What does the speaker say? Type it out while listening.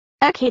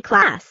Okay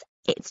class,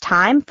 it's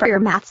time for your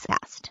maths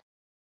test.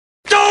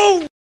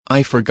 No!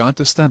 I forgot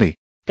to study.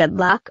 Good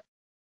luck.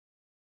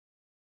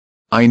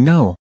 I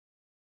know.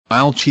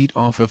 I'll cheat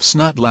off of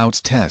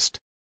Snotlout's test.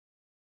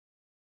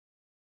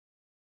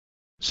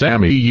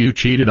 Sammy, you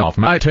cheated off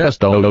my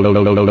test.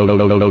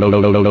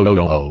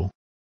 Oh.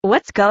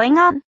 What's going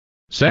on?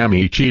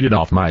 Sammy cheated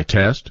off my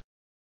test.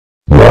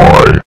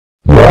 Why?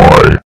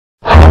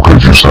 How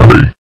could you,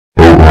 Sammy?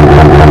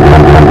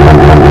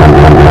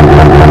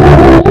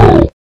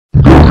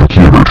 Go to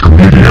Keyboard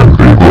Comedian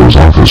Beagle's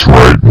office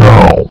right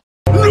now.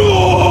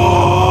 No!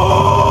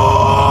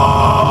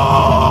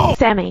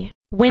 Sammy,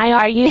 why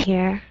are you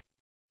here?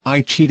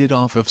 I cheated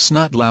off of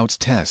Snotlout's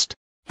test.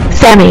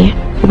 Sammy,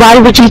 why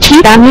would you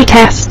cheat on your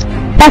test?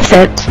 That's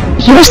it.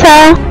 You're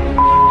so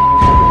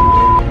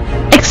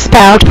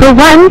expelled for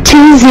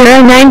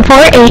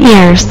 120948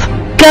 years.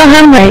 Go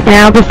home right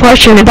now before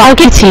Shinabal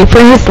gets you for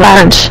his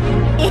lunch.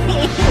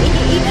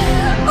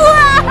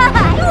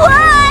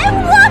 Why?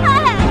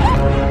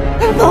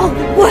 Of all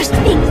the worst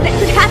things that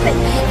could happen,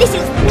 this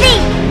is the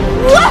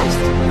worst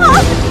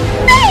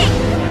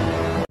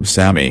thing!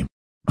 Sammy,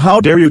 how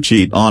dare you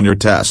cheat on your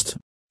test?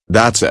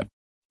 That's it.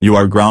 You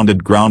are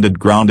grounded for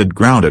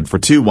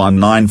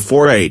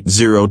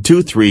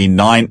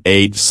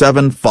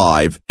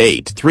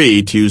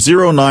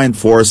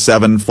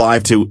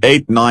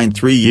 21948023987583209475289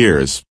 3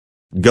 years.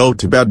 Go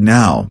to bed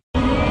now.